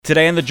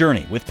Today on The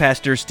Journey with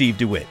Pastor Steve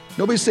DeWitt.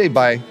 Nobody's saved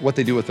by what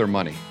they do with their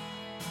money.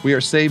 We are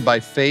saved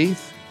by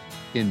faith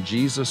in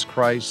Jesus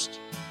Christ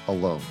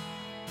alone.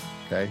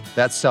 Okay?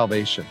 That's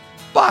salvation.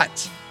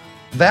 But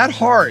that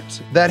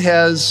heart that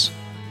has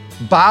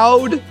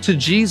bowed to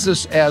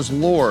Jesus as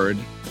Lord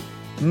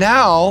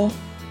now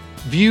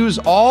views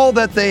all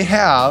that they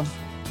have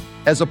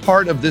as a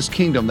part of this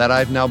kingdom that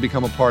I've now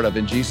become a part of,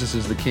 and Jesus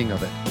is the King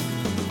of it.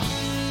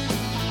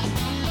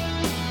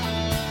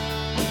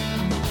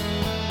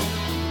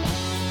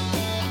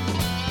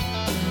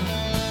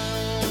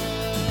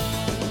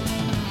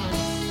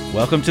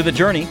 Welcome to The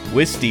Journey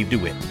with Steve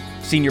DeWitt,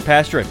 Senior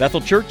Pastor at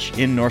Bethel Church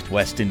in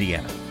Northwest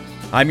Indiana.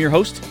 I'm your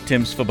host,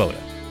 Tim Svoboda.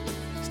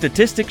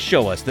 Statistics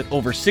show us that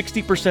over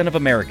 60% of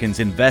Americans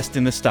invest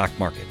in the stock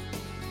market.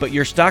 But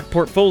your stock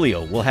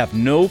portfolio will have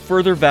no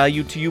further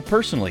value to you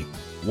personally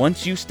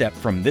once you step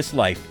from this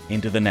life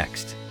into the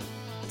next.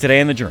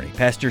 Today on The Journey,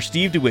 Pastor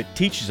Steve DeWitt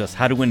teaches us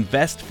how to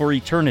invest for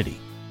eternity.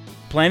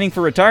 Planning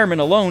for retirement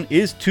alone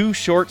is too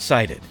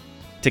short-sighted.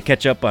 To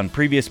catch up on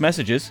previous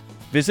messages,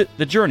 visit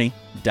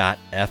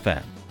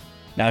thejourney.fm.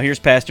 Now here's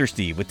Pastor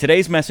Steve with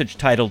today's message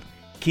titled,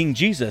 King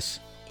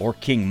Jesus or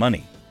King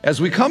Money. As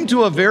we come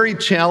to a very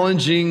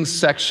challenging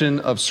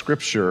section of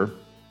Scripture,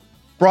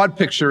 broad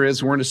picture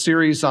is we're in a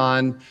series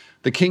on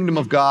the kingdom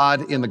of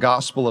God in the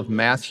Gospel of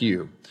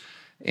Matthew.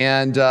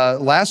 And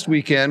last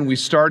weekend, we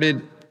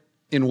started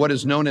in what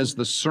is known as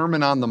the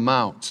Sermon on the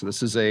Mount.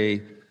 This is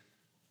a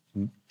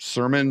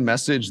sermon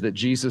message that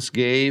Jesus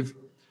gave.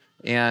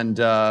 And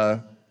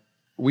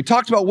we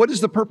talked about what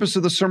is the purpose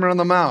of the Sermon on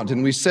the Mount.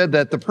 And we said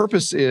that the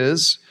purpose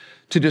is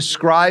to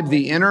describe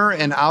the inner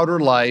and outer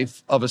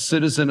life of a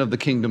citizen of the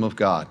kingdom of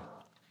God.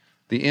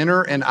 The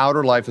inner and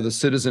outer life of the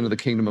citizen of the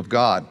kingdom of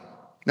God.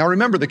 Now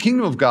remember, the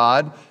kingdom of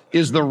God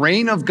is the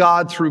reign of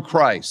God through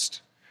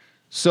Christ.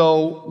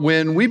 So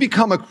when we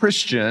become a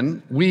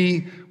Christian,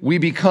 we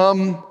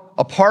become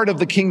a part of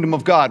the kingdom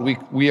of God.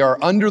 We are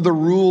under the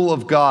rule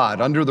of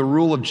God, under the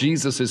rule of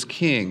Jesus as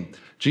king.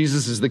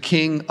 Jesus is the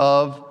king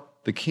of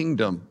the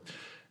kingdom.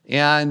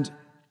 And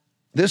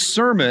this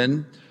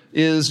sermon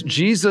is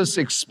Jesus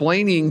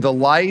explaining the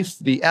life,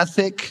 the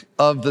ethic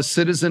of the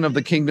citizen of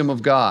the kingdom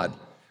of God.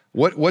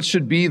 What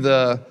should be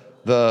the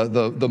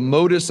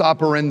modus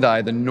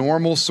operandi, the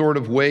normal sort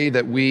of way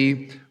that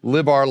we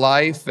live our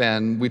life.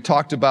 And we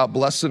talked about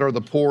blessed are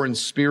the poor in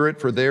spirit,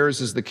 for theirs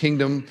is the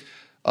kingdom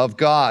of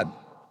God.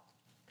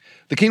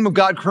 The kingdom of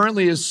God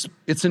currently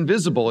it's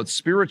invisible, it's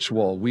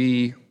spiritual.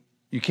 You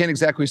can't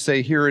exactly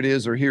say here it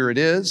is or here it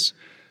is.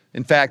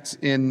 In fact,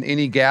 in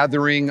any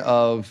gathering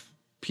of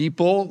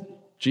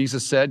people,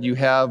 Jesus said you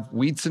have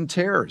wheats and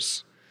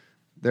tares.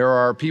 There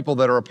are people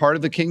that are a part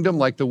of the kingdom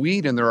like the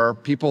wheat, and there are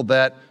people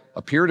that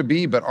appear to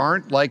be but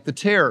aren't like the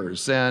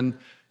tares. And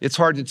it's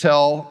hard to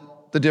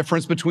tell the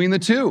difference between the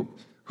two.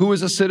 Who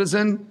is a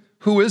citizen?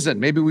 Who isn't?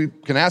 Maybe we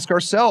can ask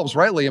ourselves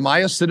rightly, am I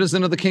a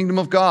citizen of the kingdom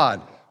of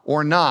God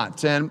or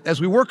not? And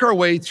as we work our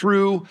way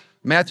through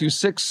Matthew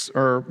 5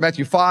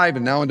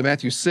 and now into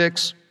Matthew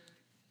 6,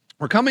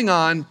 we're coming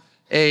on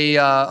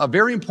a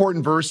very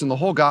important verse in the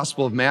whole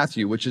Gospel of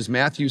Matthew, which is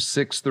Matthew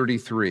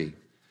 6:33.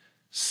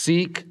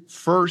 Seek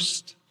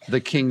first the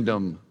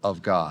kingdom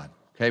of God.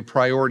 Okay,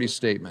 priority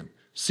statement.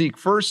 Seek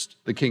first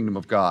the kingdom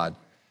of God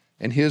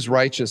and his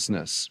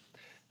righteousness,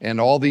 and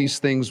all these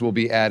things will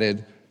be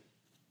added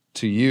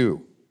to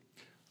you.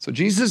 So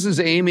Jesus is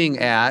aiming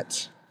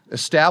at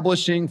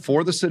establishing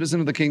for the citizen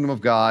of the kingdom of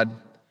God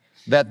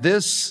that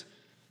this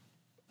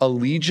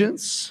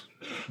allegiance,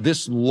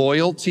 this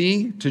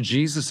loyalty to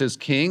Jesus as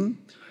king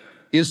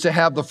is to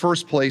have the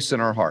first place in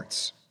our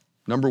hearts.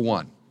 Number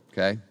one,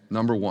 okay?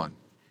 Number one.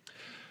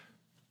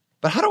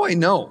 But how do I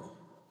know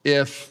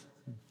if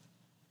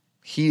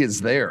he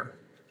is there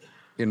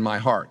in my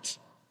heart?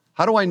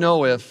 How do I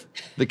know if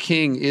the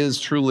king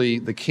is truly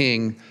the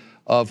king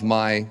of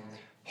my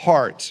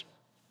heart?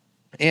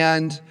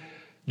 And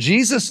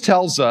Jesus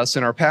tells us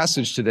in our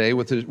passage today,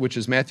 which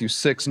is Matthew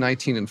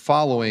 6:19 and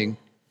following,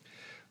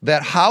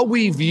 that how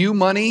we view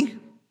money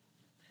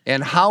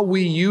and how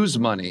we use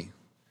money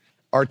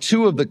are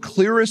two of the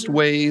clearest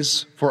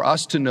ways for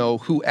us to know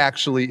who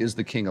actually is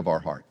the king of our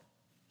heart.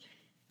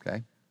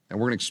 Okay? And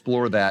we're going to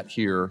explore that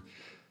here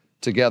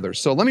together.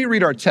 So let me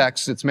read our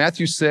text. It's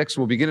Matthew 6.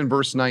 We'll begin in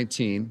verse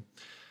 19.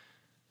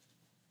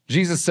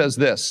 Jesus says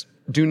this,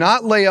 "Do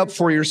not lay up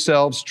for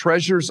yourselves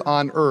treasures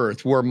on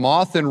earth where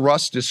moth and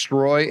rust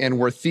destroy and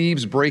where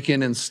thieves break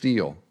in and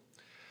steal.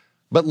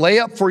 But lay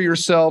up for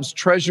yourselves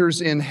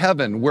treasures in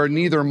heaven where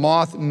neither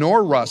moth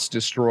nor rust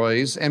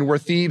destroys and where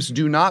thieves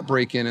do not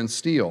break in and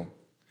steal.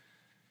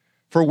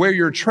 For where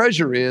your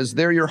treasure is,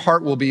 there your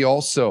heart will be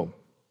also.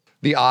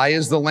 The eye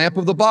is the lamp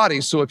of the body,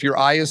 so if your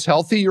eye is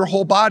healthy, your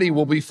whole body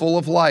will be full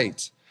of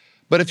light.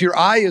 But if your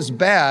eye is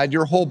bad,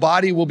 your whole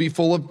body will be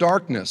full of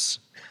darkness.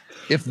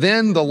 If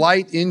then the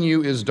light in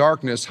you is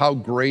darkness, how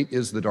great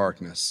is the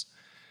darkness?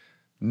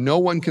 No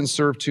one can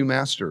serve two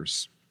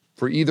masters,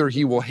 for either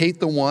he will hate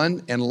the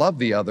one and love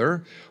the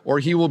other, or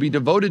he will be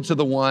devoted to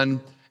the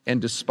one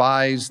and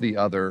despise the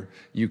other.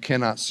 You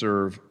cannot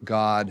serve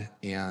God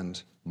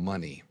and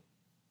money.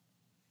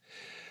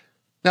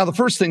 Now, the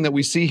first thing that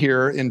we see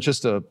here in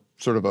just a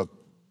sort of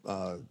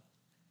a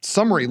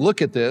summary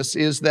look at this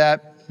is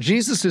that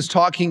Jesus is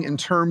talking in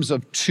terms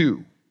of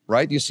two,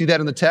 right? You see that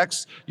in the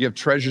text? You have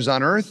treasures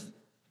on earth,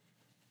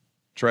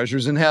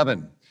 treasures in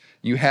heaven.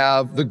 You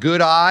have the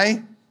good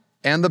eye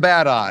and the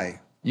bad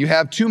eye. You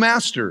have two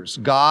masters,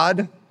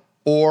 God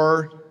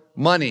or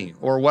money,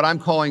 or what I'm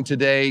calling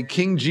today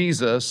King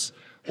Jesus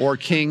or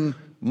King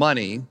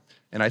Money.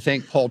 And I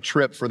thank Paul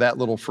Tripp for that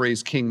little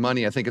phrase, King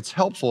Money. I think it's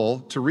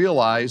helpful to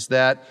realize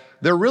that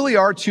there really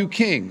are two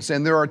kings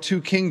and there are two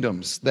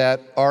kingdoms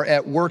that are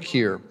at work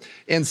here.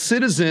 And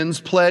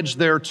citizens pledge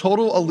their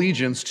total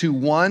allegiance to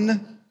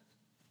one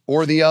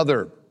or the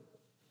other.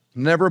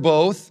 Never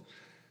both.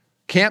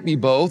 Can't be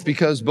both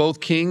because both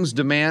kings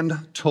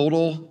demand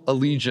total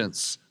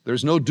allegiance.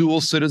 There's no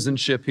dual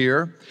citizenship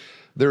here.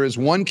 There is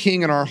one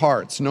king in our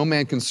hearts. No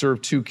man can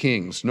serve two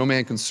kings. No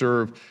man can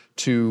serve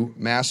two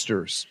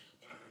masters.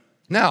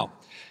 Now,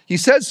 he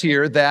says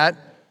here that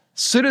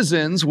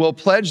citizens will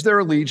pledge their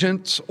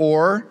allegiance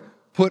or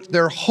put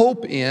their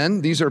hope in.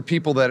 These are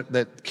people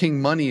that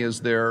King Money is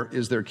their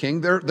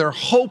king. Their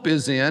hope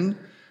is in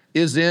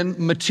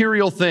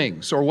material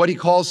things, or what he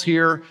calls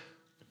here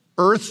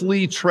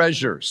earthly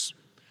treasures.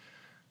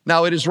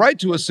 Now, it is right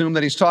to assume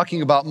that he's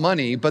talking about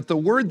money, but the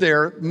word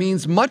there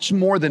means much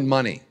more than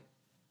money.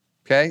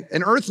 Okay?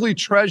 An earthly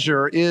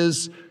treasure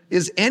is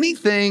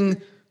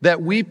anything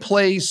that we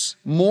place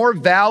more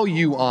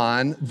value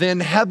on than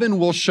heaven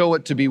will show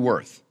it to be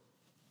worth.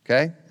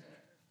 Okay?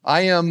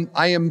 I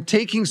am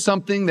taking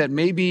something that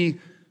maybe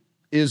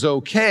is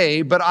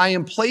okay, but I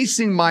am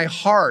placing my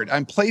heart,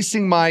 I'm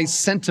placing my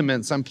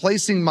sentiments, I'm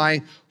placing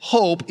my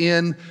hope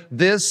in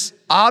this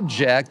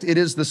object. It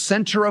is the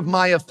center of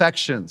my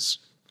affections.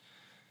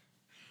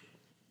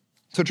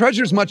 So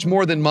treasure is much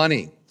more than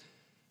money.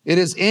 It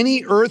is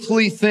any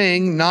earthly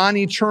thing,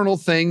 non-eternal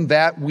thing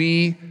that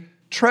we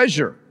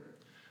treasure.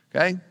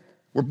 Okay?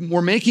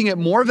 We're making it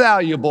more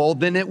valuable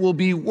than it will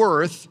be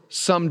worth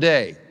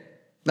someday.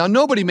 Now,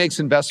 nobody makes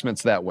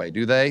investments that way,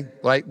 do they?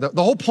 Right? The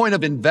whole point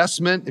of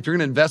investment, if you're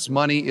going to invest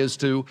money, is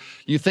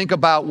you think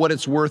about what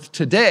it's worth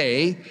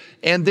today,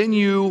 and then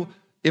you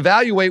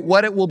evaluate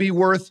what it will be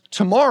worth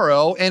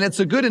tomorrow, and it's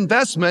a good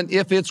investment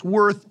if it's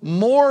worth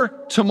more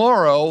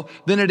tomorrow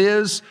than it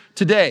is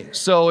today.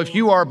 So if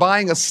you are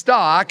buying a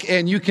stock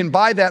and you can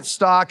buy that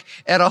stock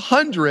at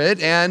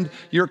 100 and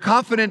you're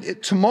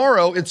confident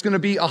tomorrow it's going to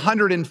be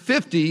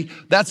 150,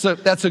 that's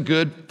a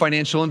good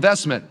financial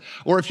investment.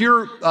 Or if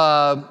you're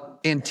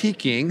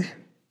antiquing,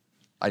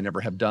 I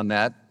never have done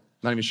that.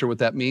 Not even sure what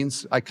that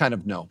means. I kind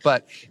of know,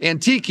 but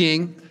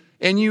antiquing,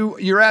 and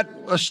you're at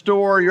a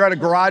store, you're at a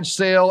garage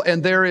sale,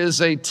 and there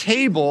is a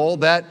table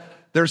that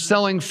they're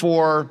selling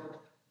for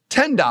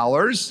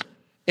 $10,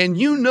 and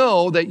you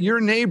know that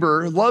your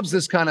neighbor loves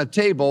this kind of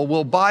table,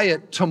 will buy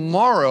it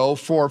tomorrow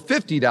for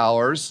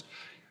 $50.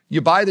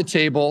 You buy the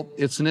table,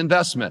 it's an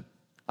investment.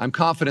 I'm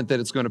confident that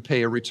it's going to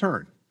pay a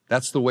return.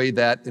 That's the way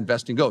that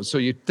investing goes. So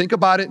you think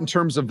about it in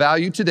terms of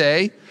value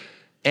today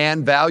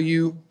and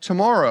value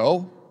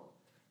tomorrow,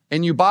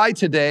 and you buy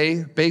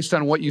today based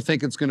on what you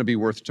think it's going to be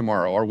worth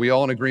tomorrow. Are we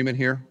all in agreement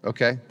here?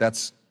 Okay,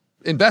 that's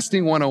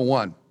investing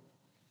 101.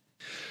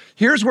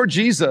 Here's where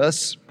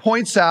Jesus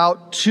points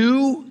out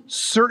two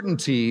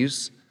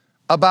certainties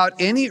about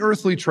any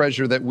earthly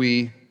treasure that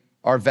we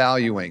are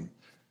valuing.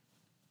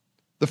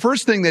 The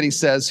first thing that he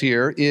says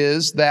here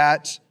is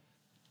that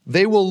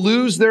they will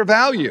lose their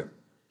value.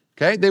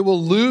 Okay, they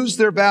will lose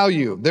their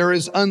value. There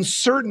is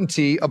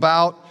uncertainty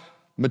about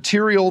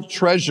material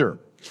treasure.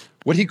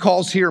 What he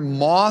calls here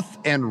moth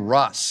and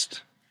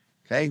rust.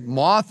 Okay,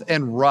 moth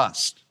and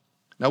rust.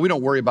 Now, we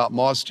don't worry about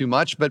moths too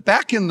much, but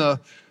back in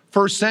the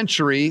first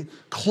century,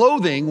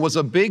 clothing was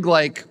a big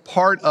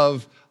part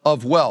of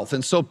wealth.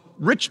 And so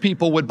rich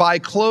people would buy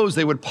clothes,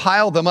 they would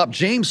pile them up.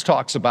 James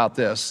talks about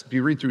this, if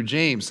you read through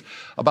James,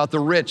 about the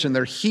rich, and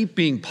they're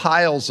heaping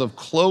piles of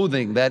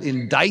clothing that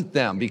indict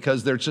them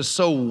because they're just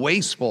so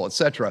wasteful,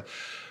 etc.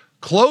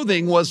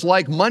 Clothing was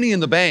like money in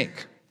the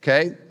bank,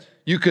 okay?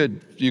 You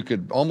could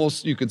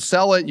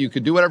sell it, you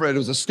could do whatever. It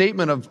was a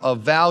statement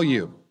of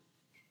value.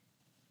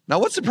 Now,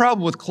 what's the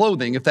problem with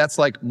clothing if that's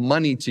like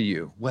money to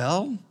you?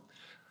 Well,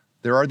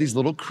 there are these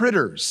little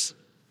critters,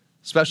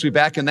 especially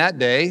back in that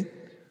day,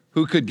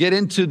 who could get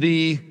into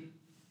the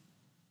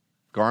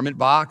garment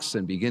box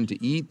and begin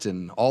to eat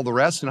and all the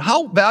rest. And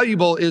how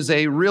valuable is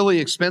a really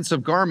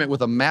expensive garment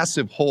with a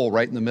massive hole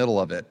right in the middle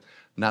of it?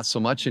 Not so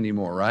much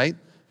anymore, right?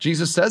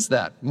 Jesus says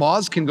that.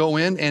 Moths can go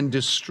in and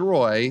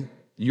destroy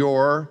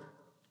your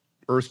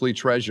earthly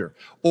treasure.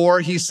 Or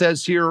he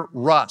says here,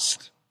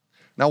 rust.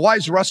 Now, why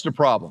is rust a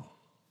problem?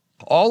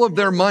 All of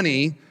their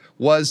money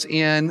was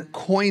in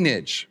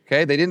coinage,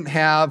 okay? They didn't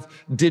have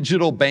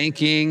digital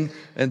banking,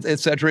 et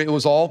cetera. It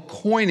was all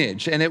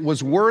coinage, and it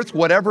was worth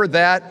whatever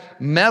that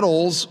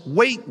metal's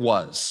weight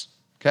was,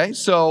 okay?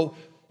 So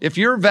if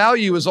your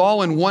value is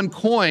all in one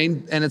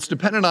coin and it's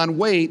dependent on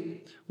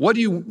weight, what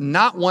do you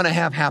not want to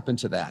have happen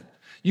to that?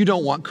 You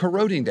don't want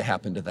corroding to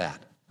happen to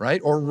that, right?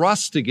 Or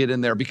rust to get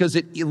in there because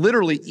it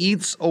literally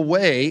eats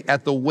away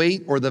at the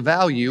weight or the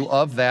value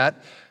of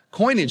that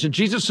coinage. And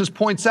Jesus just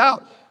points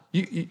out,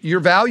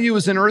 your value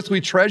is an earthly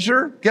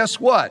treasure.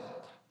 Guess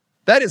what?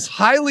 That is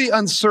highly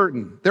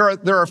uncertain.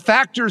 There are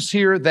factors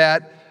here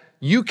that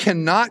you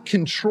cannot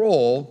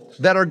control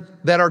that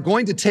are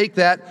going to take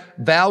that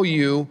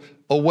value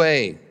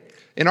away.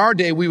 In our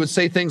day, we would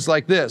say things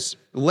like this: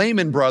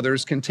 Lehman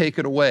Brothers can take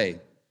it away.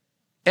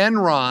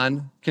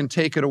 Enron can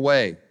take it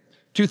away.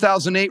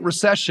 2008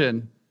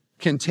 recession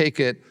can take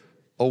it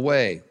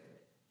away.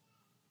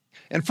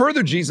 And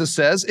further, Jesus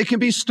says it can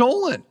be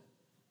stolen.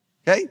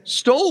 Okay?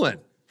 Stolen.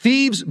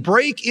 Thieves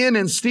break in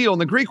and steal. And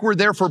the Greek word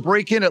there for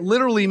break in, it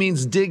literally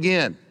means dig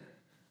in.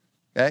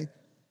 Okay?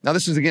 Now,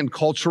 this is again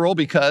cultural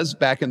because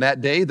back in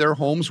that day, their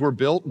homes were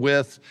built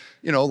with,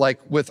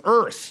 with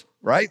earth,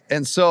 right?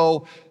 And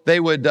so they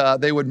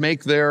would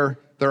make their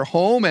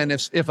home, and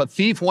if a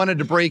thief wanted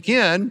to break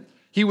in,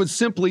 he would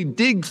simply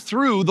dig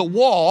through the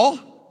wall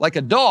like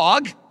a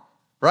dog,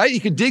 right? He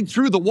could dig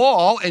through the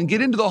wall and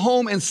get into the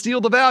home and steal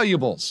the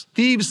valuables.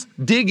 Thieves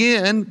dig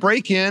in,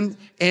 break in,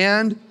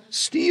 and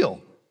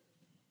steal.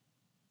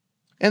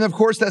 And of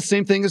course, that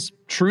same thing is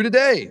true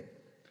today.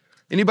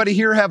 Anybody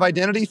here have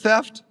identity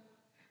theft?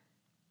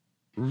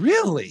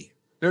 Really?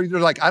 They're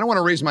like, I don't want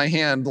to raise my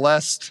hand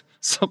lest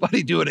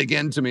somebody do it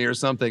again to me or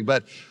something.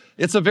 But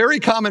it's a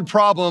very common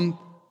problem,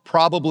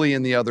 probably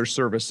in the other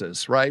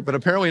services, right? But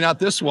apparently not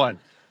this one.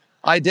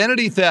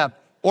 Identity theft.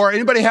 Or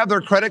anybody have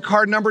their credit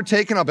card number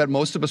taken? I'll bet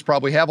most of us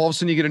probably have. All of a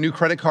sudden you get a new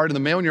credit card in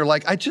the mail and you're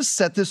like, I just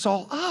set this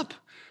all up.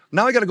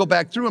 Now I got to go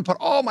back through and put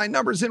all my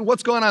numbers in.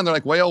 What's going on? They're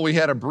like, well, we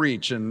had a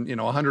breach and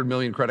 100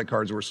 million credit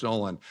cards were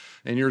stolen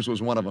and yours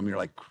was one of them. You're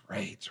like,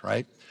 great,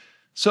 right?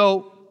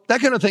 So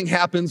that kind of thing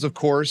happens, of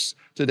course,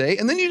 today.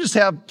 And then you just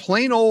have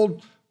plain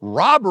old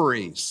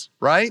robberies,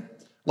 right?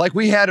 Like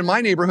we had in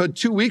my neighborhood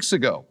 2 weeks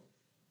ago.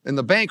 In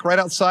the bank right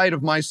outside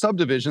of my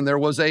subdivision, there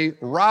was a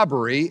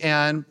robbery.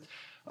 And,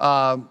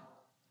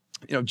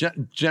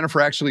 Jennifer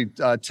actually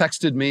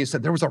texted me,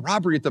 said there was a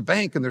robbery at the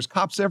bank and there's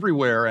cops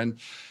everywhere. And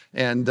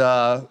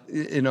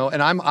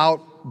I'm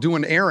out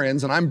doing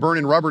errands and I'm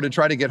burning rubber to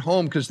try to get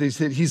home because they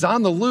said he's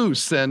on the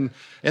loose. And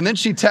then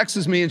she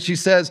texts me and she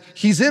says,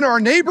 he's in our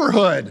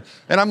neighborhood.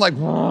 And I'm like,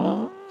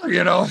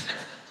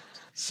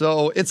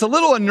 So it's a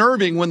little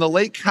unnerving when the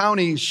Lake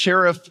County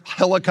Sheriff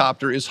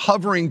helicopter is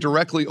hovering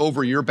directly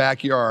over your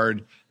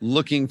backyard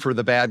looking for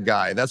the bad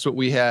guy. That's what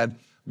we had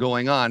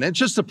going on. It's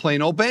just a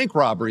plain old bank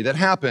robbery that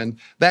happened.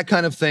 That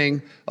kind of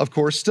thing, of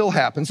course, still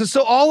happens. And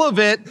so all of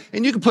it,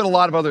 and you can put a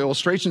lot of other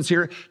illustrations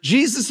here,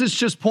 Jesus is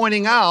just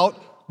pointing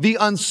out the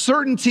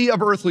uncertainty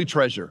of earthly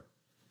treasure.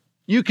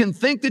 You can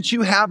think that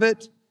you have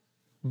it,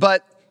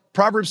 but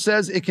Proverbs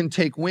says it can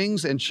take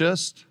wings and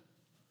just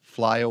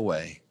fly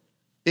away.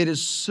 It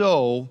is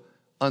so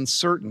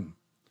uncertain.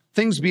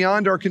 Things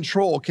beyond our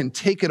control can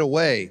take it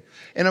away.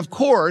 And of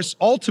course,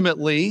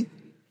 ultimately,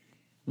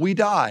 we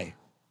die.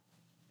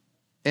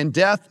 And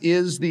death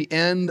is the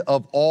end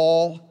of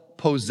all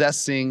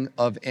possessing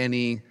of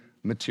any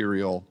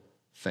material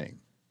thing.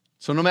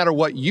 So no matter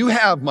what you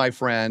have, my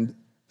friend,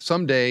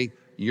 someday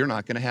you're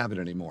not going to have it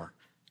anymore,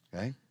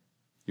 okay?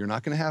 You're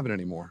not going to have it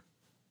anymore.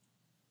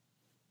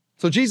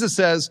 So Jesus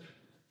says,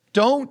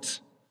 don't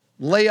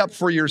lay up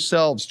for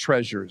yourselves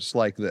treasures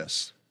like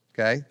this,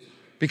 okay?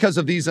 Because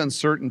of these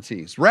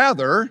uncertainties.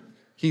 Rather,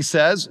 he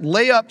says,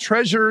 lay up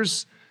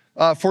treasures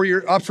for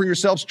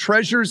yourselves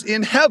treasures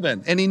in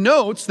heaven. And he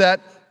notes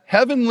that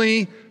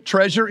heavenly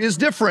treasure is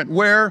different,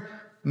 where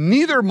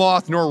neither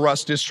moth nor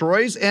rust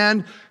destroys,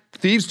 and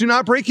thieves do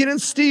not break in and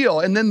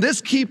steal. And then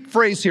this key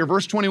phrase here,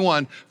 verse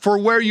 21, for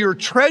where your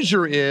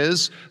treasure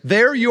is,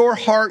 there your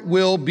heart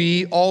will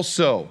be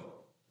also.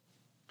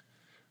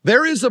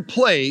 There is a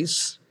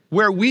place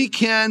where we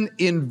can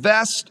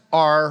invest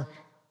our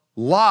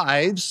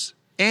lives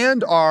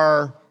and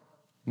our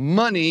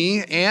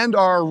money and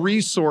our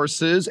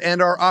resources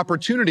and our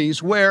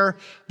opportunities where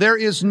there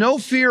is no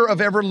fear of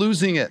ever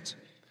losing it,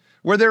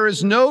 where there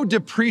is no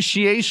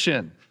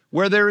depreciation,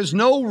 where there is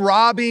no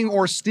robbing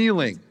or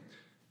stealing.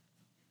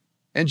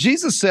 And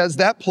Jesus says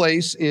that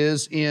place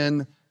is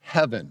in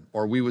heaven,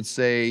 or we would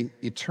say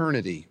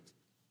eternity.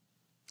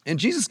 And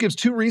Jesus gives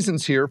two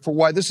reasons here for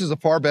why this is a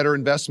far better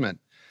investment.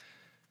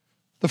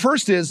 The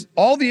first is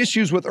all the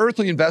issues with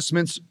earthly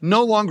investments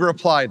no longer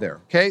apply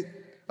there, okay?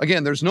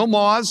 Again, there's no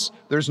moths,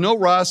 there's no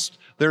rust,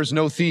 there's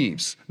no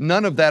thieves.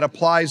 None of that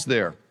applies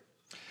there.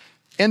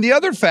 And the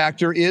other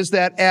factor is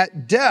that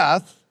at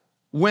death,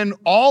 when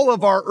all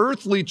of our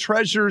earthly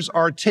treasures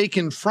are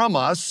taken from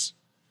us,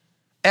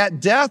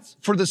 at death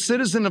for the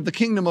citizen of the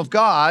kingdom of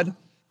God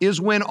is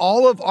when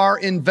all of our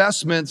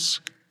investments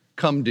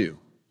come due.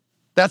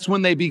 That's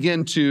when they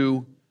begin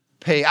to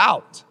pay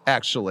out,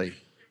 actually.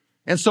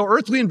 And so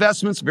earthly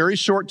investments, very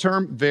short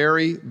term,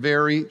 very,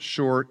 very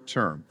short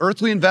term.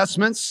 Earthly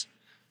investments,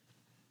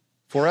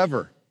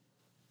 forever.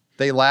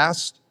 They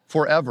last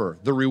forever.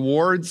 The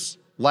rewards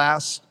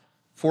last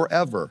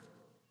forever.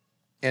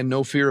 And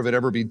no fear of it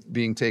ever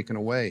being taken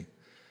away.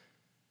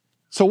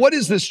 So what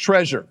is this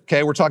treasure?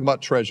 Okay, we're talking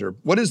about treasure.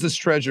 What is this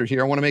treasure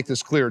here? I want to make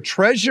this clear.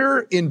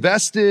 Treasure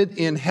invested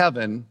in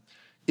heaven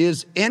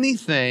is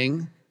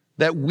anything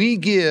that we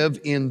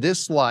give in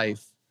this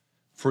life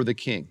for the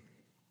king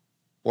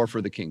or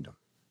for the kingdom.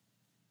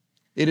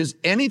 It is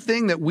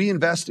anything that we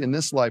invest in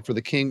this life for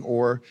the king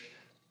or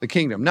the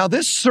kingdom. Now,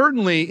 this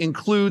certainly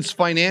includes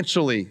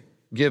financially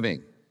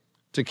giving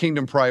to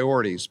kingdom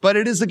priorities, but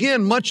it is,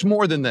 again, much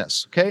more than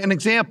this, okay? An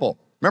example,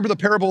 remember the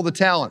parable of the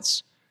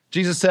talents.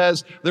 Jesus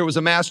says there was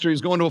a master,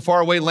 he's going to a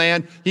faraway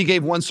land. He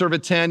gave one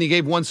servant 10, he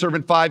gave one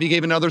servant 5, he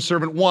gave another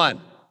servant 1.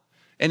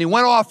 And he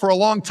went off for a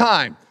long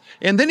time.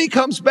 And then he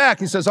comes back,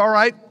 he says, all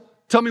right,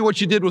 tell me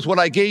what you did with what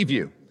I gave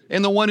you.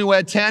 And the one who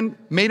had 10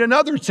 made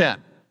another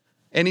 10.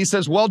 And he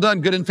says, well done,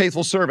 good and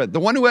faithful servant. The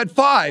one who had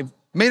 5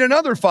 made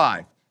another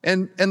 5.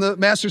 And the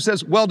master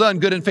says, well done,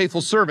 good and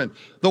faithful servant.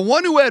 The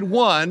one who had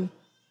 1,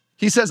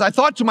 he says, I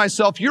thought to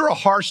myself, you're a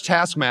harsh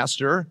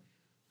taskmaster.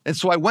 And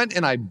so I went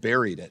and I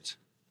buried it.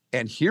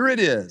 And here it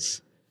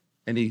is.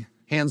 And he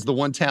hands the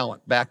 1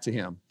 talent back to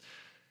him.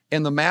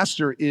 And the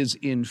master is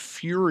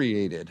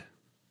infuriated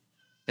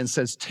and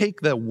says,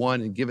 take the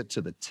 1 and give it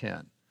to the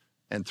 10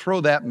 and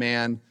throw that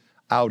man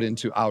out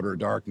into outer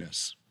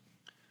darkness.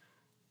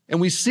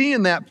 And we see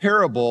in that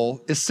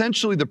parable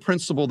essentially the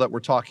principle that we're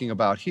talking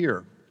about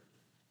here,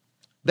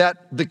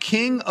 that the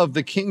king of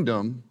the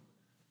kingdom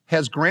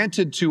has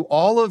granted to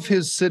all of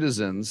his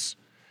citizens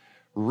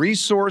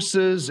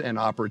resources and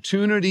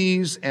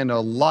opportunities and a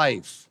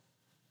life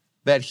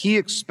that he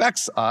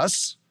expects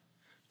us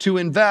to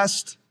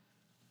invest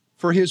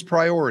for his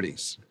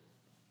priorities.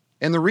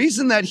 And the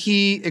reason that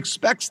he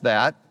expects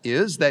that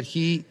is that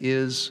he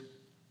is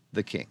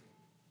the king.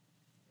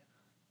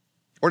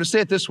 Or to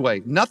say it this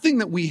way, nothing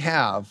that we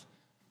have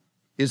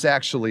is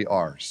actually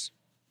ours.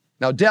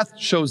 Now, death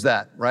shows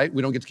that, right?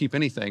 We don't get to keep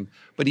anything.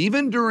 But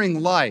even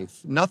during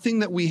life, nothing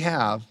that we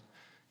have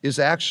is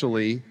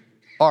actually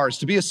ours.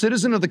 To be a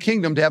citizen of the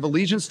kingdom, to have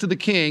allegiance to the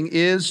king,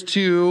 is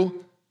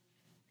to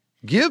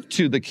give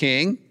to the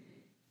king,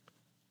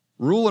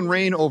 rule and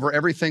reign over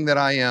everything that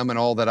I am and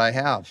all that I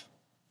have,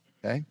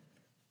 okay?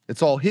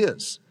 It's all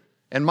his.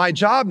 And my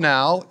job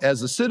now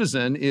as a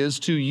citizen is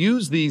to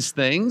use these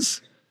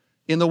things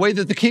in the way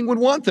that the king would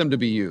want them to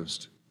be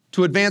used,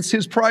 to advance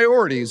his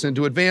priorities and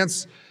to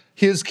advance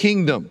his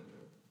kingdom.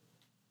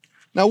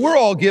 Now, we're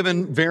all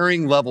given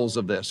varying levels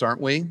of this,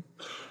 aren't we?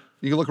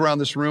 You can look around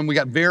this room. We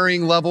got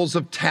varying levels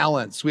of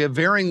talents. We have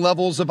varying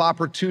levels of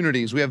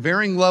opportunities. We have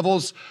varying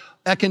levels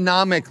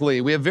economically.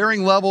 We have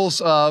varying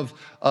levels of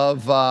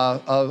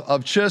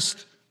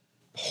just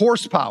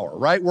horsepower,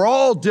 right? We're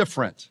all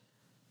different.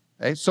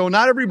 Okay? So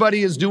not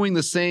everybody is doing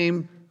the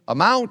same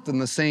amount and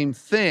the same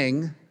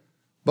thing,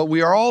 but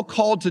we are all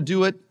called to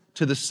do it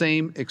to the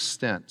same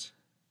extent.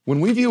 When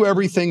we view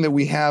everything that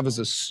we have as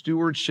a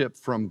stewardship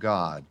from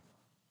God,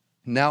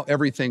 now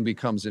everything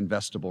becomes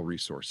investable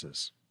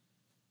resources.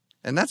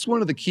 And that's one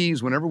of the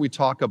keys whenever we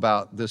talk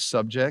about this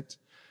subject,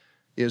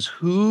 is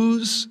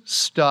whose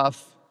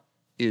stuff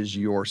is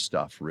your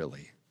stuff,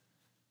 really?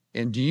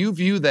 And do you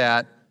view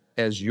that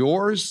as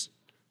yours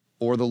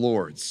or the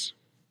Lord's?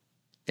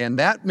 And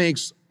that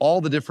makes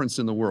all the difference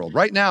in the world.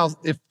 Right now,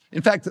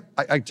 in fact,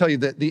 I tell you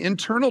that the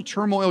internal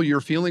turmoil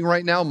you're feeling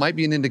right now might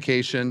be an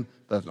indication,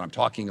 that I'm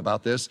talking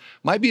about this,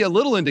 might be a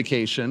little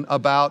indication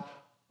about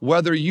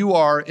whether you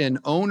are an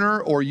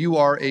owner or you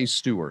are a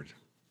steward.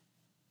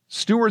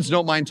 Stewards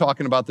don't mind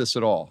talking about this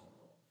at all.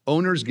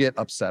 Owners get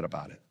upset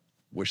about it.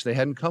 Wish they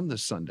hadn't come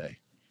this Sunday.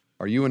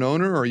 Are you an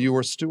owner or are you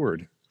a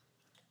steward?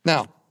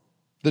 Now,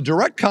 the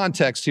direct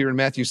context here in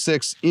Matthew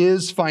 6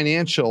 is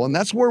financial, and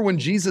that's where when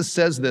Jesus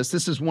says this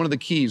is one of the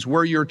keys.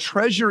 Where your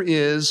treasure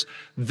is,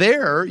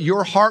 there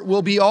your heart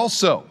will be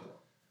also.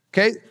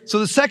 Okay? So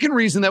the second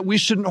reason that we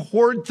shouldn't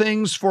hoard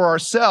things for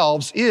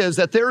ourselves is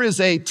that there is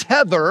a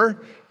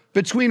tether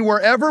between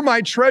wherever my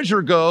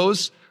treasure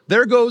goes,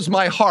 there goes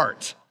my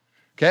heart.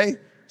 Okay?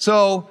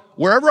 So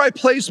wherever I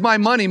place my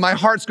money, my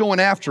heart's going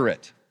after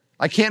it.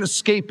 I can't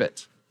escape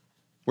it.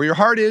 Where your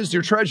heart is,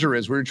 your treasure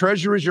is. Where your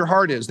treasure is, your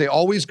heart is. They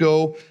always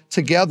go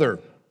together.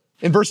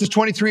 In verses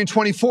 23 and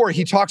 24,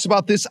 he talks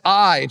about this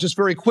eye just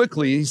very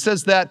quickly. He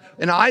says that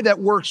an eye that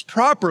works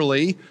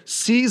properly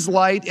sees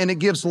light and it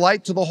gives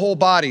light to the whole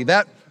body.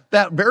 That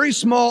very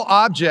small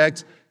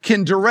object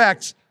can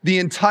direct the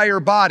entire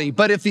body.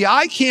 But if the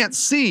eye can't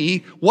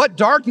see what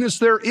darkness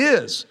there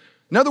is,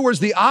 in other words,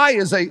 the eye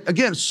is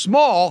again,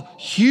 small,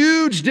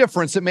 huge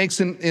difference it makes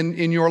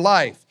in your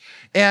life.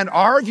 And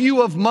our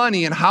view of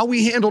money and how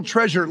we handle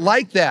treasure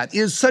like that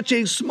is such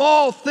a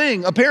small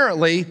thing,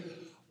 apparently,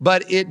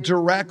 but it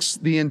directs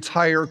the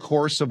entire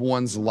course of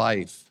one's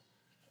life.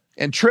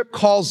 And Tripp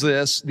calls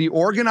this the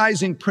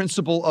organizing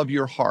principle of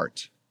your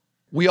heart.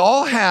 We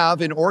all have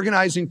an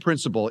organizing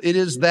principle. It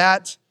is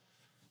that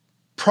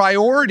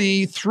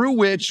priority through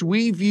which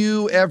we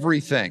view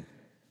everything.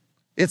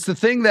 It's the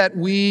thing that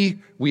we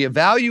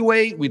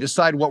evaluate, we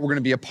decide what we're going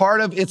to be a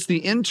part of. It's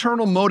the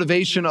internal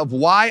motivation of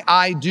why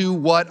I do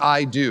what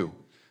I do.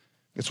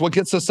 It's what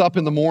gets us up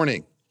in the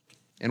morning.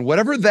 And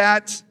whatever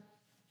that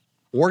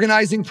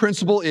Organizing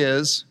principle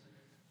is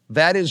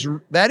that is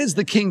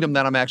the kingdom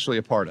that I'm actually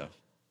a part of.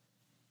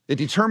 It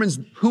determines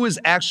who is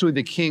actually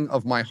the king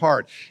of my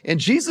heart. And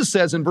Jesus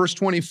says in verse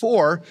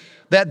 24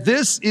 that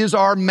this is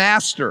our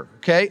master,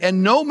 okay?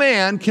 And no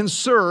man can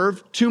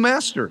serve two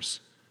masters.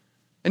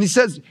 And he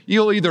says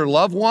you'll either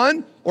love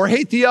one or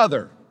hate the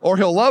other, or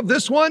he'll love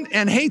this one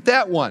and hate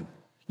that one.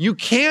 You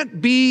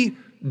can't be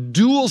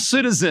dual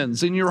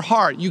citizens in your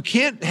heart. You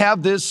can't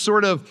have this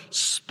sort of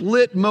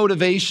split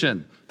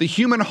motivation. The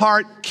human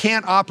heart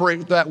can't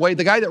operate that way.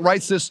 The guy that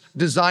writes this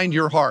designed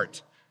your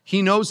heart.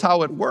 He knows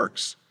how it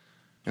works.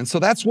 And so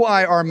that's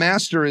why our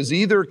master is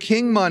either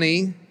King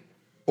Money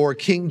or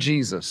King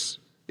Jesus.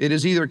 It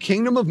is either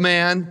kingdom of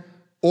man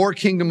or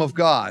kingdom of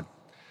God.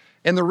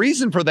 And the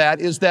reason for that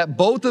is that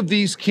both of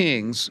these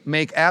kings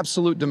make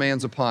absolute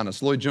demands upon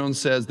us. Lloyd Jones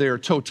says they are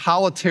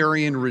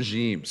totalitarian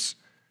regimes.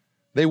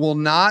 They will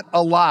not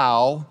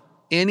allow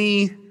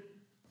any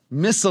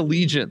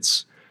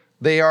misallegiance.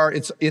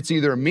 It's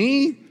either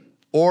me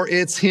or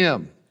it's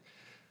him.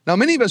 Now,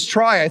 many of us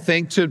try, I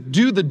think, to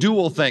do the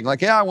dual thing.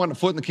 Like, I want a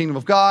foot in the kingdom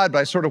of God, but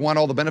I sort of want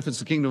all the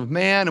benefits of the kingdom of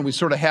man, and we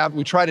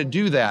try to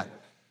do that.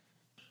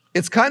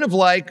 It's kind of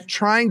like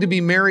trying to be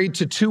married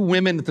to two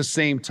women at the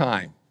same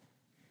time.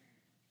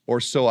 Or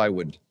so I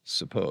would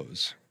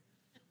suppose.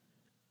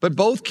 But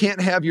both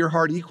can't have your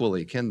heart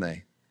equally, can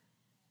they?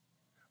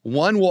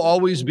 One will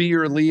always be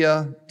your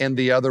Leah, and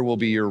the other will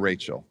be your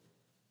Rachel.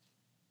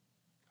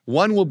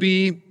 One will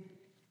be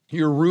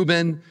your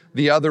Reuben,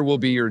 the other will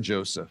be your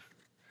Joseph.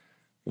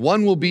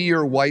 One will be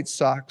your White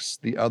Sox,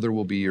 the other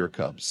will be your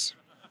Cubs.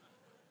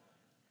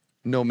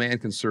 No man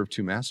can serve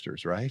two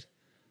masters, right?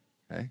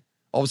 Okay.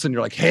 All of a sudden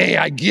you're like, hey,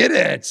 I get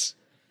it.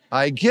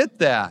 I get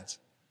that.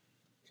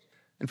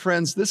 And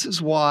friends, this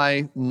is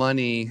why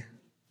money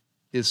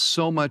is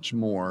so much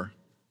more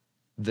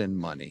than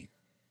money.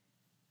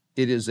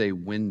 It is a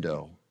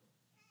window.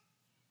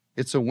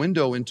 It's a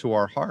window into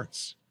our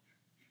hearts.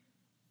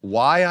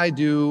 Why I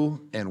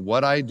do and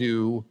what I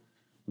do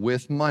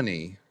with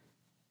money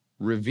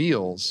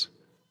reveals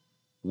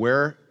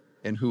where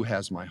and who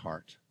has my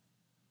heart.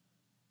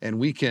 And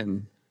we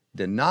can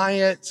deny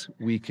it,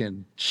 we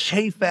can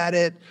chafe at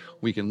it,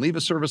 we can leave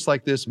a service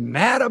like this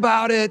mad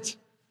about it,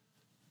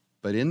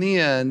 but in the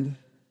end,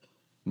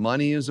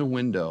 money is a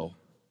window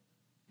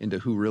into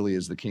who really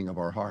is the king of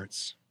our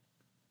hearts.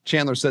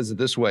 Chandler says it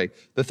this way: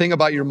 the thing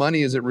about your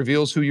money is it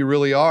reveals who you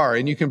really are,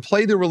 and you can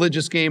play the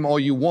religious game all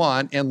you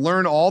want and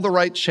learn all the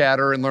right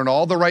chatter and learn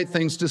all the right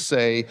things to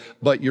say,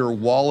 but your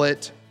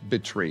wallet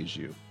betrays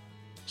you.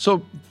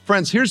 So,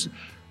 friends,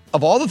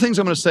 of all the things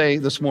I'm going to say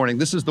this morning,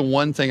 this is the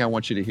one thing I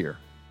want you to hear,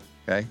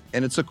 okay?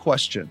 And it's a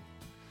question.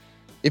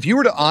 If you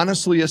were to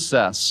honestly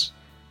assess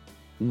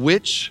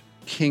which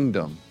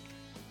kingdom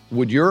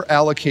would your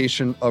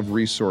allocation of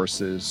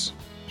resources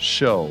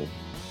show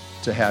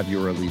to have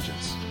your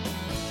allegiance?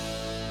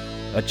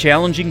 A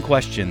challenging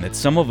question that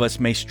some of us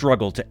may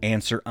struggle to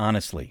answer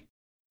honestly.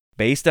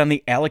 Based on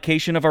the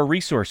allocation of our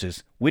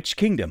resources, which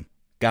kingdom,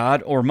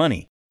 God or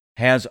money,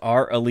 has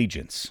our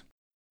allegiance?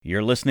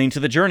 You're listening to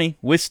The Journey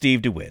with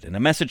Steve DeWitt and a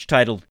message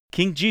titled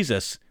King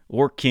Jesus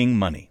or King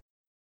Money.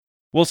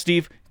 Well,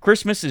 Steve,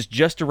 Christmas is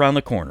just around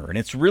the corner and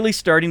it's really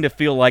starting to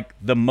feel like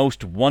the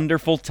most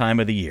wonderful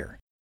time of the year.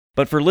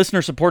 But for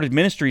listener-supported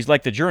ministries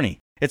like The Journey,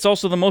 it's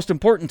also the most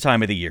important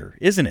time of the year,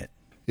 isn't it?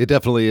 It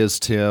definitely is,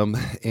 Tim.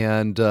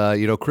 And,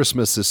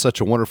 Christmas is such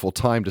a wonderful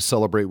time to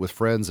celebrate with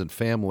friends and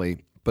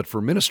family. But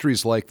for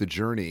ministries like The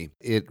Journey,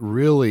 it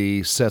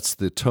really sets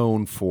the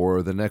tone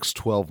for the next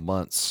 12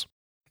 months.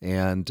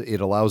 And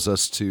it allows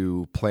us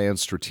to plan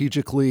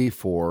strategically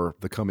for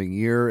the coming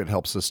year. It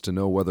helps us to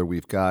know whether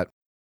we've got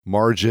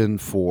margin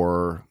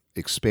for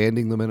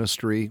expanding the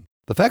ministry.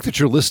 The fact that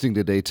you're listening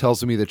today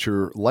tells me that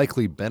you're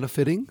likely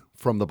benefiting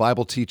from the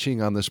Bible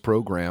teaching on this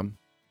program.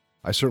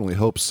 I certainly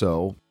hope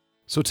so.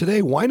 So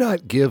today, why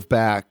not give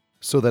back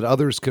so that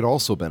others could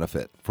also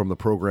benefit from the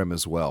program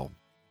as well?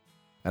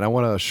 And I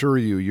want to assure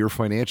you, your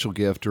financial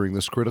gift during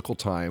this critical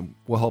time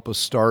will help us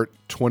start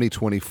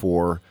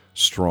 2024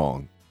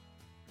 strong.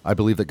 I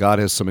believe that God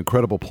has some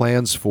incredible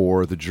plans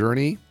for The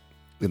Journey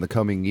in the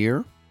coming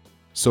year.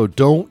 So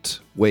don't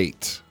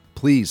wait.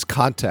 Please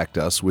contact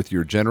us with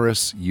your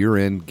generous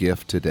year-end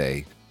gift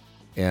today.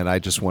 And I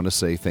just want to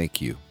say thank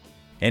you.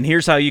 And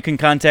here's how you can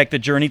contact The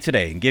Journey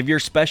today and give your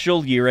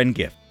special year-end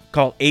gift.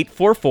 Call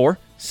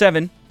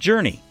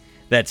 844-7-JOURNEY.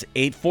 That's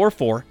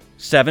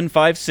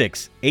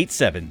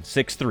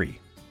 844-756-8763.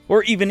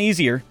 Or even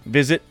easier,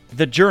 visit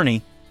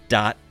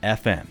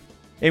thejourney.fm.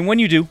 And when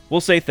you do,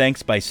 we'll say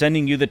thanks by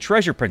sending you The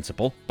Treasure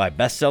Principle by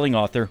best-selling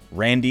author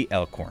Randy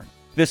Alcorn.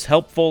 This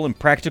helpful and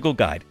practical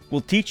guide will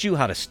teach you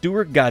how to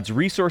steward God's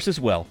resources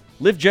well,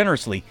 live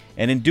generously,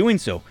 and in doing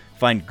so,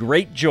 find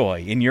great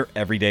joy in your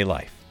everyday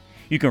life.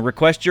 You can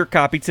request your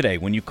copy today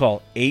when you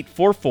call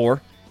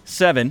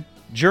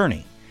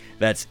 844-7-JOURNEY.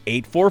 That's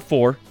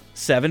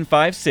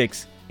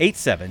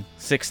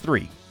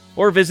 844-756-8763.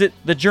 Or visit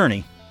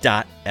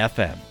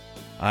thejourney.fm.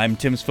 I'm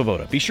Tim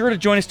Svoboda. Be sure to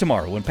join us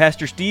tomorrow when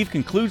Pastor Steve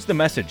concludes the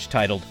message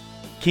titled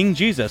King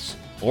Jesus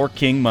or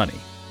king money.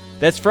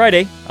 That's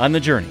Friday on The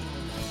Journey.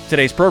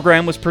 Today's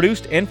program was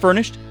produced and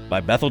furnished by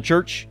Bethel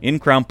Church in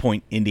Crown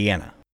Point, Indiana.